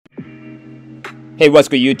Hey, what's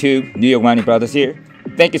good YouTube? New York Mining Brothers here.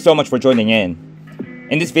 Thank you so much for joining in.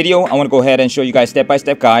 In this video, I want to go ahead and show you guys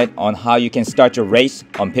step-by-step guide on how you can start your race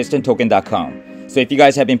on PISTON-TOKEN.com. So if you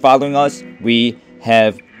guys have been following us, we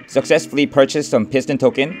have successfully purchased some Piston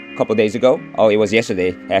token a couple days ago. Oh, it was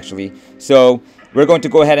yesterday actually. So we're going to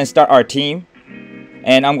go ahead and start our team,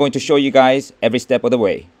 and I'm going to show you guys every step of the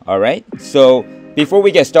way. Alright, so before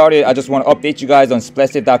we get started, I just want to update you guys on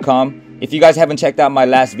Splashdip.com. If you guys haven't checked out my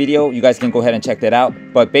last video, you guys can go ahead and check that out.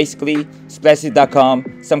 But basically,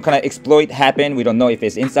 Splashdip.com, some kind of exploit happened. We don't know if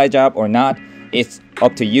it's inside job or not. It's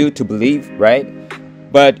up to you to believe, right?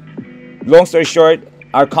 But long story short,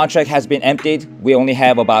 our contract has been emptied. We only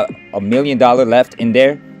have about $1 million left in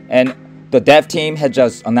there. And the dev team has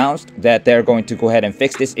just announced that they're going to go ahead and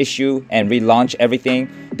fix this issue and relaunch everything.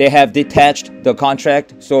 They have detached the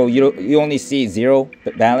contract, so you only see zero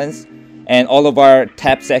balance. And all of our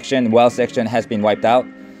tap section, well section has been wiped out.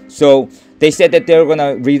 So they said that they're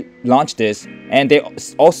gonna relaunch this, and they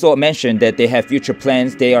also mentioned that they have future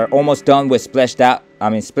plans. They are almost done with Splash Pad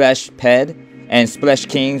and Splash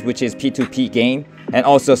Kings, which is P2P game, and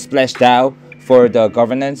also Splash DAO for the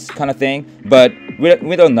governance kind of thing. But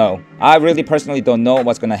we don't know. I really personally don't know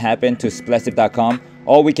what's gonna happen to Splashdip.com.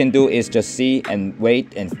 All we can do is just see and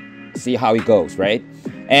wait and see how it goes, right?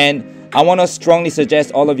 And I want to strongly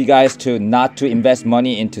suggest all of you guys to not to invest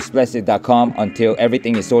money into Splashdip.com until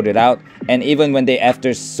everything is sorted out. And even when they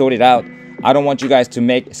after sort it out, I don't want you guys to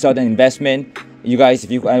make sudden investment. You guys,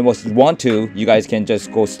 if you want to, you guys can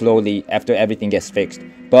just go slowly after everything gets fixed.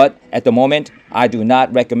 But at the moment, I do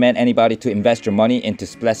not recommend anybody to invest your money into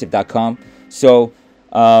Splashdip.com. So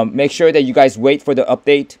make sure that you guys wait for the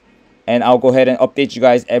update, and I'll go ahead and update you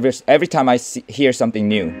guys every time I hear something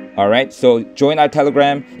new. All right, so join our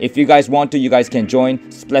Telegram. If you guys want to, you guys can join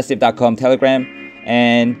Splashdip.com Telegram,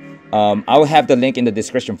 and I'll have the link in the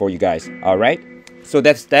description for you guys. All right, so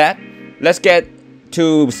that's that. Let's get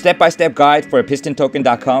to step-by-step guide for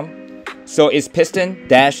PISTON-TOKEN.com. So it's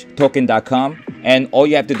piston-token.com, and all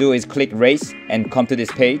you have to do is click race and come to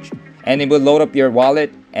this page, and it will load up your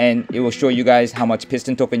wallet, and it will show you guys how much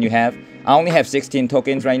Piston token you have. I only have 16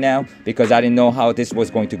 tokens right now because I didn't know how this was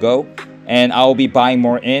going to go, and I'll be buying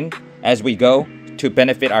more in as we go to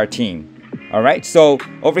benefit our team. All right, so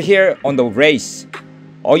over here on the race,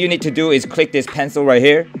 all you need to do is click this pencil right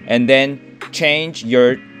here and then change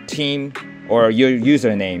your team or your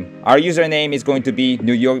username. Our username is going to be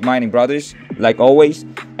New York Mining Brothers, like always.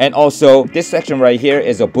 And also this section right here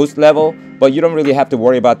is a boost level, but you don't really have to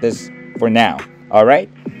worry about this for now. All right,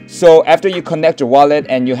 so after you connect your wallet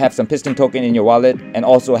and you have some Piston token in your wallet and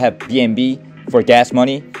also have BNB for gas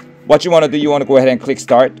money, what you want to do, you want to go ahead and click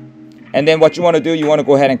start. And then what you want to do, you want to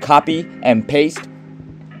go ahead and copy and paste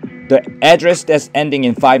the address that's ending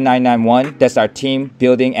in 5991. That's our team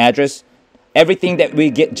building address. Everything that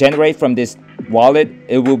we generate from this wallet,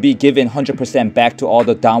 it will be given 100% back to all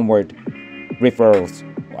the downward referrals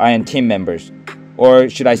and team members, or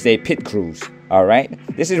should I say pit crews. All right,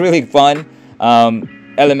 this is really fun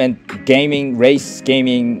element, gaming, race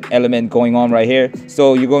gaming element going on right here.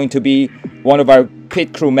 So you're going to be one of our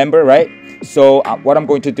pit crew member, right? So what I'm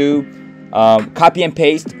going to do, copy and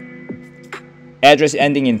paste address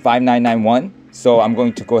ending in 5991. So I'm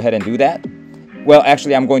going to go ahead and do that. Well,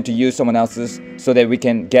 actually, I'm going to use someone else's so that we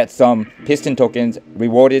can get some Piston tokens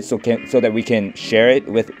rewarded, so that we can share it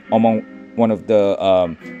with among one of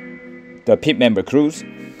the pit member crews.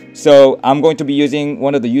 So I'm going to be using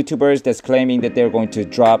one of the YouTubers that's claiming that they're going to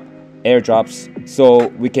drop airdrops so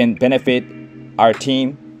we can benefit our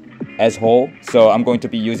team as whole. So I'm going to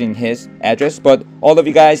be using his address. But all of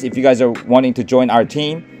you guys, if you guys are wanting to join our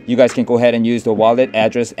team, you guys can go ahead and use the wallet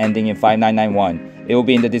address ending in 5991. It will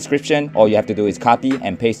be in the description. All you have to do is copy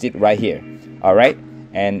and paste it right here. All right,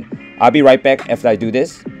 and I'll be right back after I do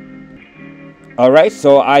this. All right,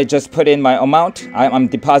 so I just put in my amount. I'm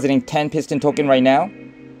depositing 10 Piston token right now,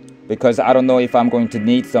 because I don't know if I'm going to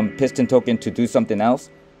need some Piston token to do something else.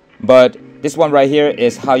 But this one right here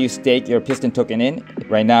is how you stake your Piston token in.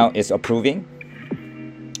 Right now it's approving.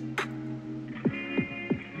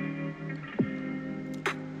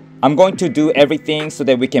 I'm going to do everything so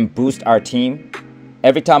that we can boost our team.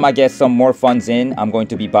 Every time I get some more funds in, I'm going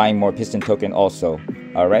to be buying more Piston token also.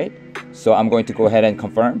 All right, so I'm going to go ahead and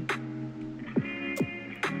confirm.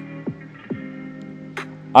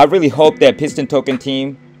 I really hope that Piston token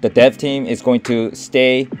team, the dev team, is going to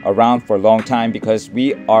stay around for a long time, because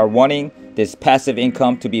we are wanting this passive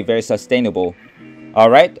income to be very sustainable. All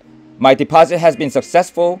right, my deposit has been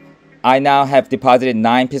successful. I now have deposited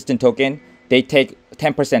 9 Piston token. They take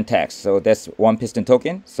 10% tax, so that's 1 Piston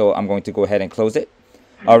token. So I'm going to go ahead and close it.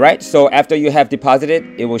 Alright, so after you have deposited,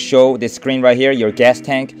 it will show this screen right here. Your gas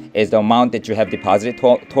tank is the amount that you have deposited,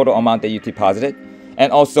 total amount that you deposited.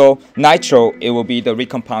 And also Nitro, it will be the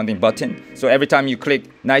recompounding button. So every time you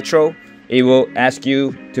click Nitro, it will ask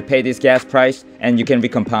you to pay this gas price and you can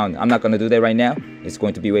recompound. I'm not going to do that right now. It's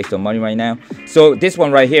going to be a waste of money right now. So this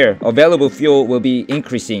one right here, available fuel will be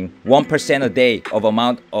increasing 1% a day of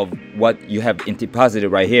amount of what you have deposited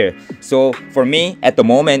right here. So for me, at the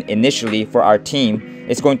moment, initially for our team,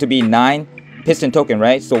 it's going to be 9 piston token,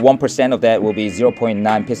 right? So 1% of that will be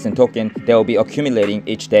 0.9 piston token that will be accumulating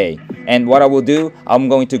each day. And what I will do, I'm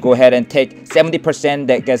going to go ahead and take 70%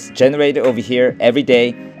 that gets generated over here every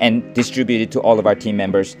day and distribute it to all of our team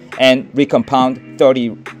members and recompound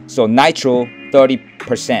 30, so Nitro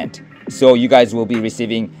 30%. So you guys will be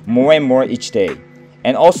receiving more and more each day.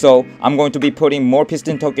 And also, I'm going to be putting more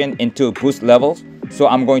piston token into boost levels. So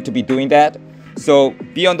I'm going to be doing that. So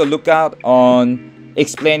be on the lookout on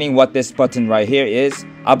explaining what this button right here is.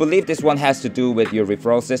 I believe this one has to do with your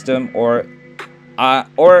referral system, or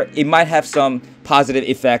it might have some positive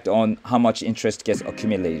effect on how much interest gets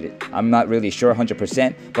accumulated. I'm not really sure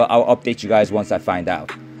 100%, but I'll update you guys once I find out.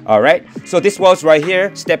 Alright, so this was right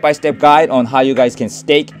here, step-by-step guide on how you guys can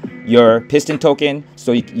stake your piston token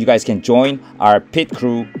so you guys can join our pit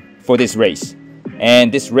crew for this race.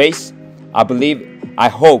 And this race, I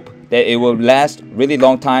hope that it will last really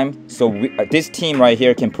long time, so this team right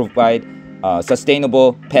here can provide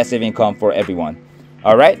sustainable passive income for everyone.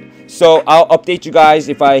 Alright, so I'll update you guys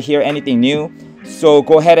if I hear anything new. So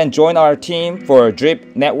go ahead and join our team for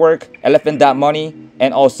Drip Network, Elephant.Money,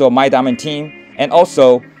 and also MYDIAMONDTEAM. And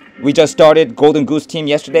also, we just started Golden Goose team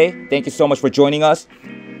yesterday. Thank you so much for joining us.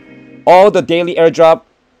 All the daily airdrop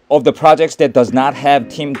of the projects that does not have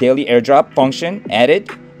team daily airdrop function added.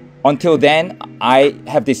 Until then, I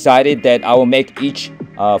have decided that I will make each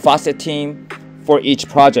FAUCET team for each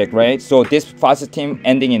project, right? So this FAUCET team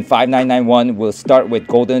ending in 5991 will start with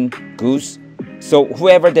Golden Goose. So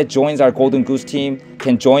whoever that joins our Golden Goose team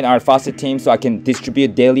can join our FAUCET team so I can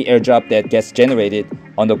distribute daily airdrop that gets generated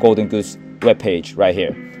on the Golden Goose webpage right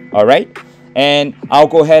here. Alright? And I'll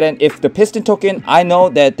go ahead and if the piston token, I know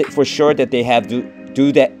that for sure that they have to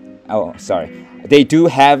do that. Oh, sorry. They do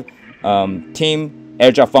have team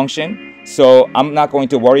airdrop function. So I'm not going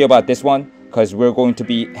to worry about this one because we're going to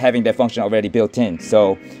be having that function already built in.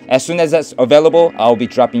 So as soon as that's available, I'll be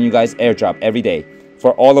dropping you guys airdrop every day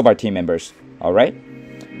for all of our team members. Alright?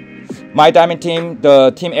 MYDIAMONDTEAM,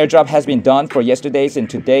 the team airdrop has been done for yesterday's and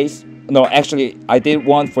today's. No, actually, I did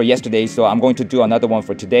one for yesterday, so I'm going to do another one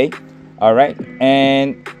for today. Alright?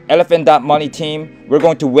 And Elephant.Money team, we're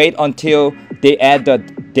going to wait until they add the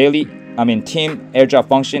daily, team airdrop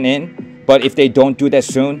function in. But if they don't do that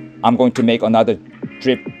soon, I'm going to make another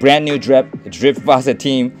brand new drip FAUCET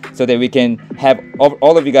team so that we can have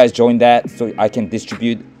all of you guys join that so I can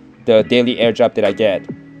distribute the daily airdrop that I get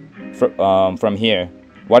from here.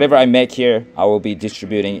 Whatever I make here, I will be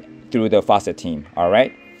distributing through the FAUCET team.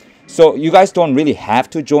 Alright? So you guys don't really have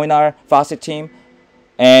to join our FAUCET team,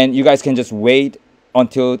 and you guys can just wait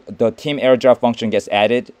until the team airdrop function gets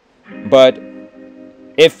added. But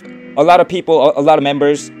if a lot of people, a lot of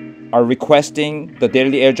members are requesting the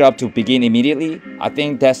daily airdrop to begin immediately, I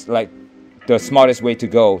think that's like the smartest way to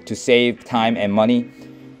go to save time and money.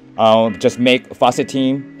 Just make a FAUCET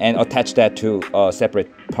team and attach that to a separate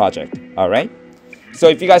project. Alright? So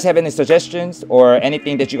if you guys have any suggestions or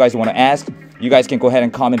anything that you guys want to ask, you guys can go ahead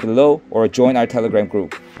and comment below or join our Telegram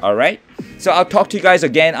group. Alright? So I'll talk to you guys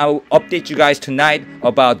again. I'll update you guys tonight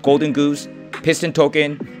about Golden Goose, Piston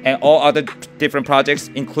Token, and all other different projects,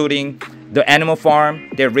 including the animal farm.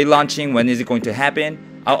 They're relaunching. When is it going to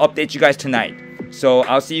happen? I'll update you guys tonight. So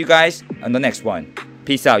I'll see you guys on the next one.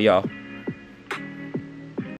 Peace out, y'all.